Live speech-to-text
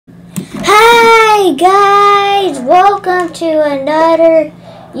Hey guys, welcome to another,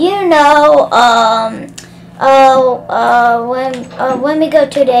 when we go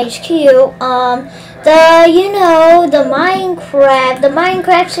to the HQ, the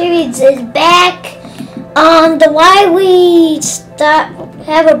Minecraft series is back. The why we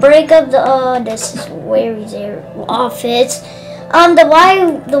have a break of the, this is where he's office.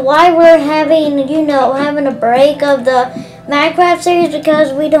 The why we're having a break of the Minecraft series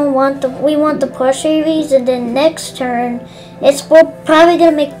because we want the push series, and then next turn we're probably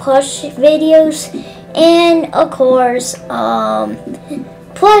gonna make push videos and of course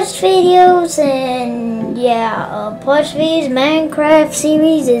push videos, and yeah, push videos. Minecraft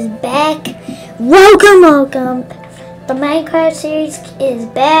series is back. Welcome. The Minecraft series is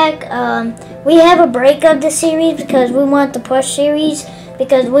back. We have a break of the series because we want the push series.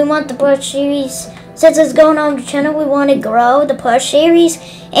 Since it's going on the channel, we want to grow the push series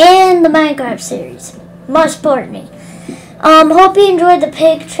and the Minecraft series. Most importantly. Hope you enjoyed the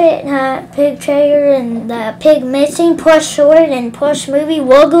pig trailer and the pig missing, push short, and push movie.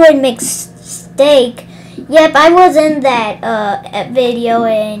 We'll go and make steak. Yep, I was in that video,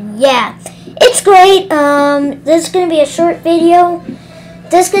 and yeah, it's great. This is gonna be a short video.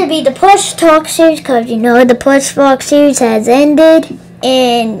 This is gonna be the push talk series because the push talk series has ended,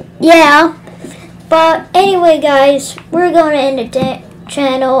 and yeah. But anyway, guys, we're going to end the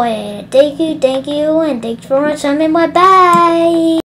channel, and thank you, and thanks for watching, and bye-bye.